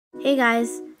Hey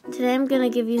guys, today I'm going to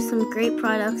give you some great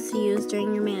products to use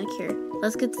during your manicure.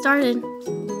 Let's get started.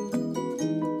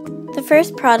 The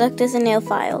first product is a nail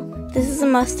file. This is a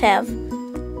must-have.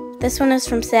 This one is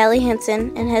from Sally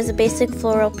Hansen and has a basic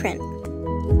floral print.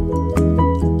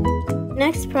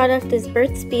 Next product is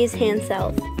Burt's Bees Hand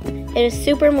Salve. It is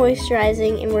super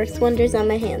moisturizing and works wonders on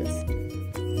my hands.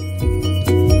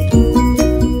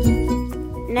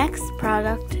 Next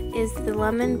product is the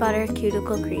Lemon Butter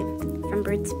Cuticle Cream from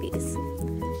Burt's Bees.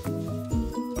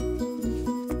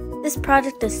 This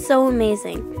product is so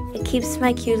amazing. It keeps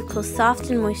my cuticles soft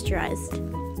and moisturized.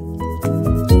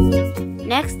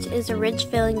 Next is a Ridge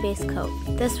Filling Base Coat.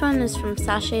 This one is from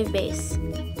Sachet Base.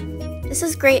 This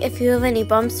is great if you have any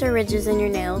bumps or ridges in your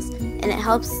nails, and it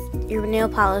helps your nail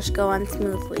polish go on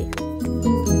smoothly.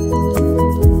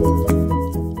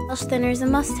 Polish thinner is a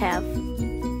must-have.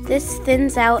 This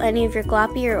thins out any of your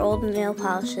gloppy or old nail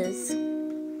polishes.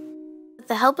 With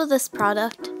the help of this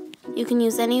product, you can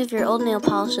use any of your old nail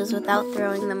polishes without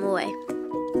throwing them away.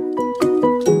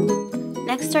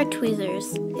 Next are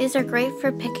tweezers. These are great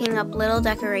for picking up little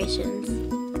decorations.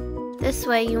 This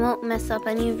way you won't mess up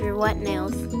any of your wet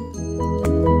nails.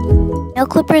 Nail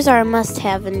clippers are a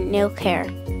must-have in nail care.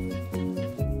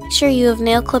 Make sure you have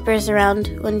nail clippers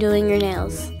around when doing your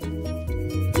nails.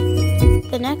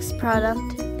 The next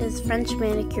product is French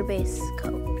Manicure Base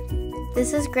Coat.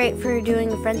 This is great for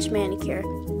doing a French manicure.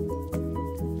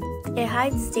 It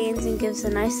hides stains and gives a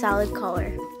nice solid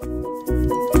color.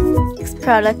 Next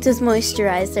product is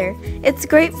moisturizer. It's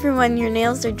great for when your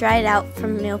nails are dried out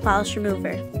from nail polish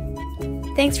remover.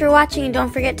 Thanks for watching and don't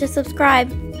forget to subscribe.